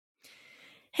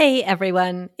Hey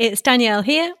everyone, it's Danielle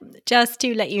here. Just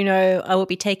to let you know, I will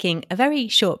be taking a very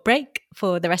short break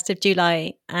for the rest of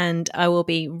July, and I will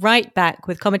be right back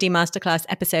with Comedy Masterclass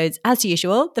episodes as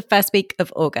usual the first week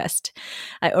of August.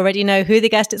 I already know who the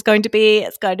guest is going to be.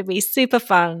 It's going to be super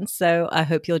fun, so I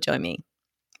hope you'll join me.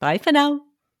 Bye for now.